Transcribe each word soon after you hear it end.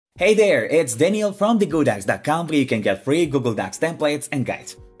Hey there, it's Daniel from TheGoodocs.com, where you can get free Google Docs templates and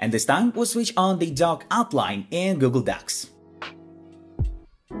guides. And this time, we'll switch on the doc outline in Google Docs.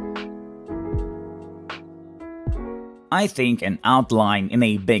 I think an outline in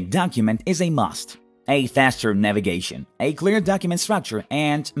a big document is a must. A faster navigation, a clear document structure,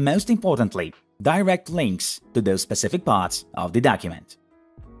 and most importantly, direct links to those specific parts of the document.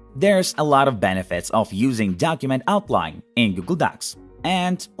 There's a lot of benefits of using document outline in Google Docs,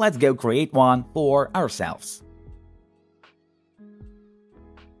 and let's go create one for ourselves.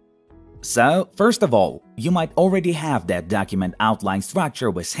 So, first of all, you might already have that document outline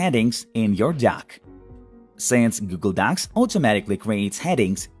structure with headings in your doc. Since Google Docs automatically creates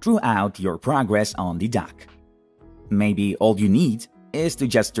headings throughout your progress on the doc. Maybe all you need is to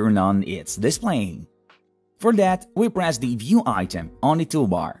just turn on its displaying. For that, we press the View item on the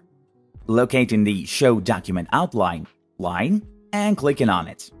toolbar, locating the Show Document Outline line and clicking on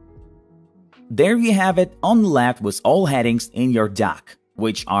it. There you have it on the left with all headings in your doc,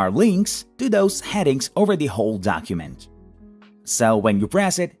 which are links to those headings over the whole document. So when you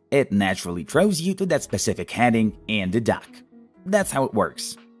press it, it naturally throws you to that specific heading in the doc. That's how it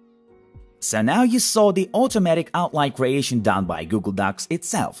works. So now you saw the automatic outline creation done by Google Docs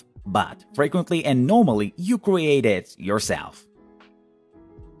itself, but frequently and normally you create it yourself.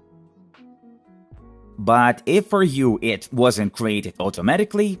 But if for you it wasn't created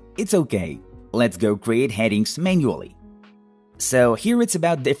automatically, it's okay. Let's go create headings manually. So here it's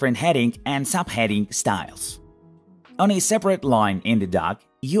about different heading and subheading styles. On a separate line in the doc,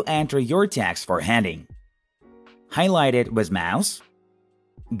 you enter your text for heading. Highlight it with mouse.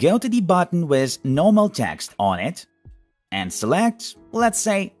 Go to the button with normal text on it and select, let's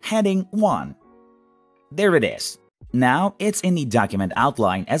say, heading 1. There it is. Now it's in the document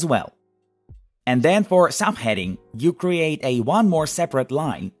outline as well. And then for subheading, you create one more separate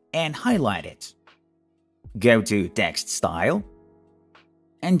line and highlight it. Go to Text Style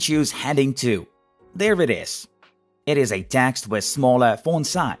and choose Heading 2. There it is. It is a text with smaller font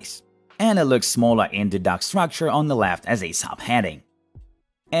size, and it looks smaller in the doc structure on the left as a subheading.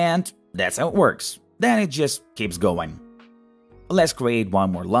 And that's how it works. Then it just keeps going. Let's create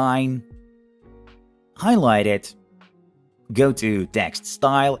one more line. Highlight it. Go to Text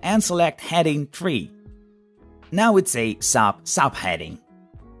Style and select Heading 3. Now it's a subheading.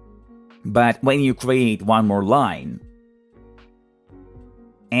 But when you create one more line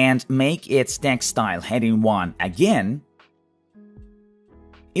and make its text style heading 1 again,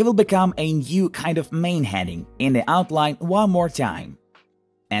 it will become a new kind of main heading in the outline one more time.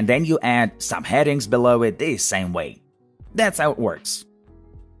 And then you add subheadings below it the same way. That's how it works.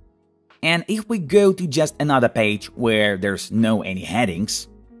 And if we go to just another page where there's no any headings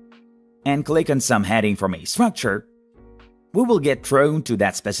and click on some heading from a structure, we will get thrown to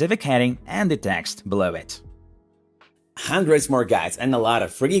that specific heading and the text below it. Hundreds more guides and a lot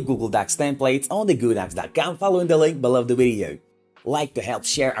of free Google Docs templates on TheGoodocs.com following the link below the video. Like to help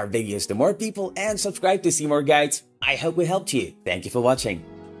share our videos to more people and subscribe to see more guides. I hope we helped you. Thank you for watching.